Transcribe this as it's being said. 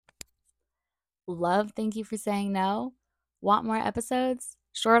Love Thank You for Saying No? Want more episodes?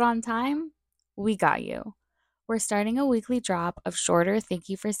 Short on time? We got you. We're starting a weekly drop of shorter Thank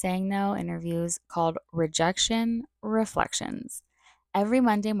You for Saying No interviews called Rejection Reflections. Every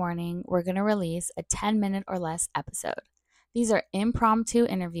Monday morning, we're going to release a 10-minute or less episode. These are impromptu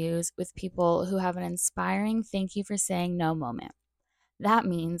interviews with people who have an inspiring thank you for saying no moment. That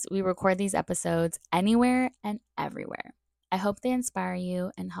means we record these episodes anywhere and everywhere. I hope they inspire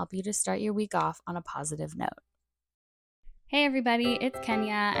you and help you to start your week off on a positive note. Hey everybody, it's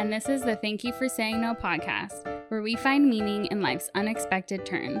Kenya, and this is the Thank You for Saying No podcast, where we find meaning in life's unexpected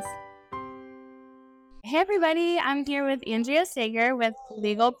turns. Hey everybody, I'm here with Andrea Sager with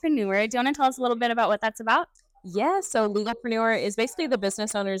Legalpreneur. Do you want to tell us a little bit about what that's about? Yeah, so Legalpreneur is basically the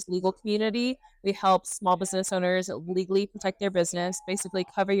business owners' legal community. We help small business owners legally protect their business, basically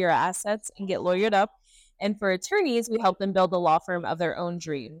cover your assets and get lawyered up. And for attorneys, we help them build the law firm of their own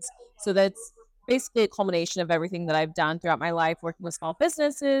dreams. So that's basically a culmination of everything that I've done throughout my life, working with small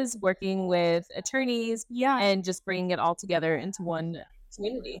businesses, working with attorneys, and just bringing it all together into one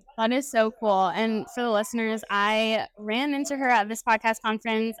community. That is so cool. And for the listeners, I ran into her at this podcast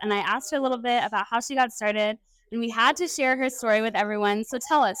conference and I asked her a little bit about how she got started. And we had to share her story with everyone. So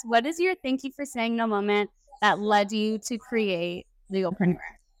tell us, what is your thank you for saying no moment that led you to create Legalpreneur?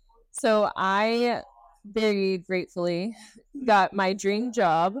 So I very gratefully got my dream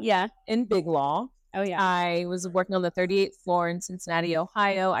job in big law. Oh, yeah. I was working on the 38th floor in Cincinnati,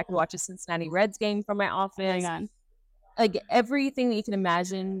 Ohio. I could watch a Cincinnati Reds game from my office. Oh, my God. Like everything that you can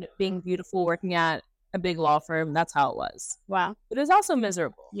imagine being beautiful working at a big law firm, that's how it was. Wow. But it was also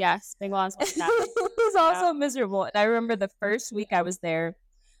miserable. Yes, big laws. It was also miserable. And I remember the first week I was there,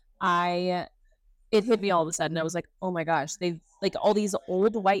 it hit me all of a sudden. I was like, oh my gosh, they've like all these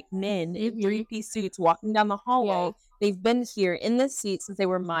old white men in three-piece suits walking down the hallway. Yeah. They've been here in this seat since they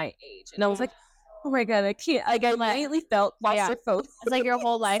were my age. And I was like, oh my God, I can't. Like, I immediately felt claustrophobic. It's like your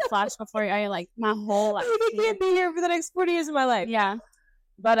whole life flashed before you. Like, my whole life. I can't be here for the next 40 years of my life. Yeah.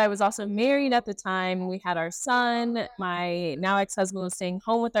 But I was also married at the time. We had our son. My now ex-husband was staying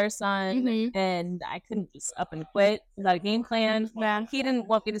home with our son. And I couldn't just up and quit without a game plan. Yeah. He didn't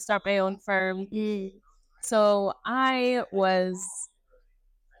want me to start my own firm. So I was.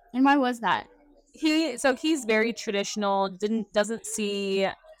 And why was that? He's very traditional, doesn't see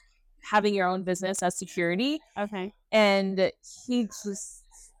having your own business as security. Okay. And he just,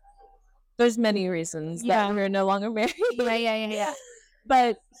 there's many reasons that we're no longer married. Yeah.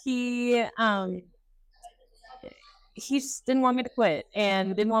 But he just didn't want me to quit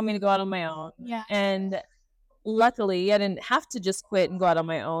and didn't want me to go out on my own. Yeah. And luckily I didn't have to just quit and go out on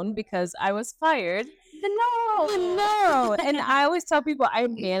my own because I was fired. No. And I always tell people I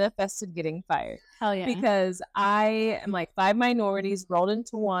manifested getting fired. Hell yeah. Because I am like 5 minorities rolled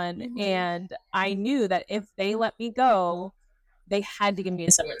into one. And I knew that if they let me go, they had to give me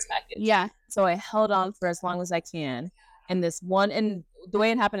a severance package. Yeah. So I held on for as long as I can. And the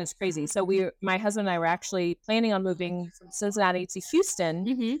way it happened is crazy. So my husband and I were actually planning on moving from Cincinnati to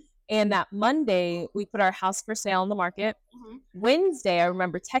Houston. And that Monday, we put our house for sale on the market. Wednesday, I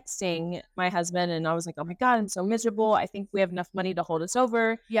remember texting my husband, and I was like, oh my God, I'm so miserable. I think we have enough money to hold us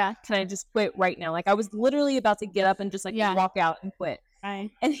over. Yeah. Can I just quit right now? Like, I was literally about to get up and just walk out and quit.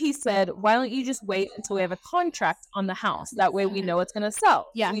 Right. And he said, why don't you just wait until we have a contract on the house? That way we know it's going to sell.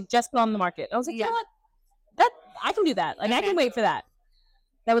 Yeah. We just put on the market. I was like, you know what? I can do that. Like, I can wait for that.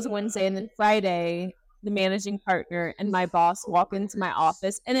 That was Wednesday. And then Friday, the managing partner and my boss walk into my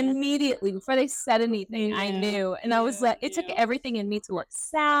office, and immediately before they said anything, I knew. And I was like, it took everything in me to look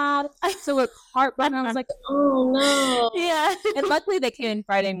sad, to look heartbroken. I was like, oh no. Yeah. And luckily they came in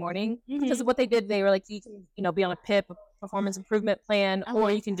Friday morning because what they did, they were like, you can, be on a PIP, a performance improvement plan,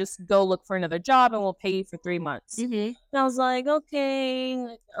 or you can just go look for another job and we'll pay you for 3 months. And I was like, okay,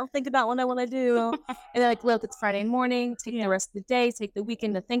 I'll think about what I want to do. And they're like, look, it's Friday morning, take the rest of the day, take the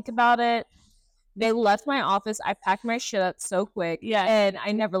weekend to think about it. They left my office. I packed my shit up so quick. Yeah. And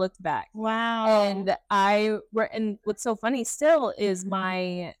I never looked back. Wow. And what's so funny still is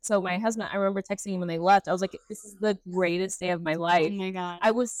my husband, I remember texting him when they left. I was like, this is the greatest day of my life. Oh my God.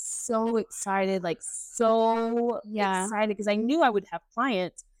 I was so excited, excited because I knew I would have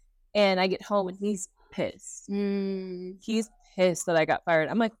clients, and I get home and he's pissed. He's pissed that I got fired.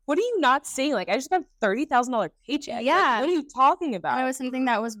 I'm like, what are you not seeing? Like, I just got a $30,000 paycheck. Yeah. Like, what are you talking about? That was something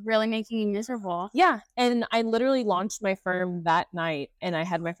that was really making you miserable. Yeah. And I literally launched my firm that night, and I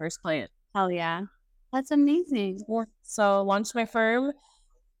had my first client. Hell yeah. That's amazing. So launched my firm,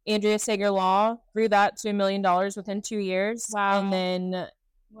 Andrea Sager Law, grew that to $1 million within 2 years. Wow. And then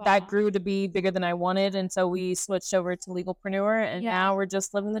that grew to be bigger than I wanted. And so we switched over to legalpreneur, and now we're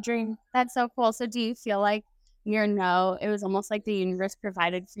just living the dream. That's so cool. So do you feel like your no, it was almost like the universe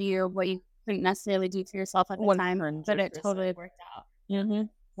provided for you what you couldn't necessarily do for yourself at the time, but it totally worked out. Mm-hmm.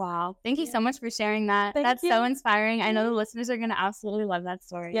 Wow. Thank you so much for sharing that. That's so inspiring. I know the listeners are going to absolutely love that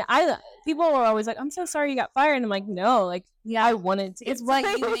story. Yeah, people are always like, I'm so sorry you got fired. And I'm like, no, like, I wanted to. It's what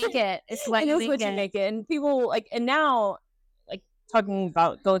you make it. It's what you make it. And people like, and now, like, talking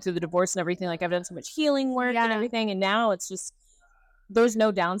about going through the divorce and everything, like, I've done so much healing work and everything. And now it's just, there's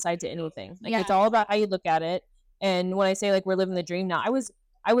no downside to anything. Like, it's all about how you look at it. And when I say, like, we're living the dream now, I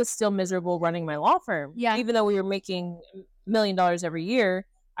was still miserable running my law firm. Yeah. Even though we were making $1 million every year,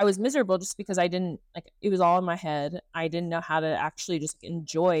 I was miserable just because I didn't, like, it was all in my head. I didn't know how to actually just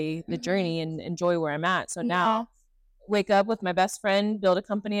enjoy the journey and enjoy where I'm at. So now wake up with my best friend, build a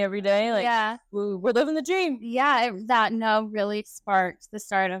company every day. Like, we're living the dream. Yeah. That no really sparked the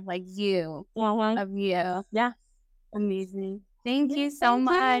start of like you, of you. Yeah. Amazing. Thank you so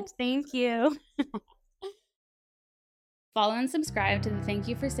much. Thank you. Follow and subscribe to the Thank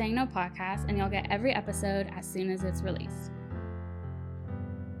You for Saying No podcast, and you'll get every episode as soon as it's released.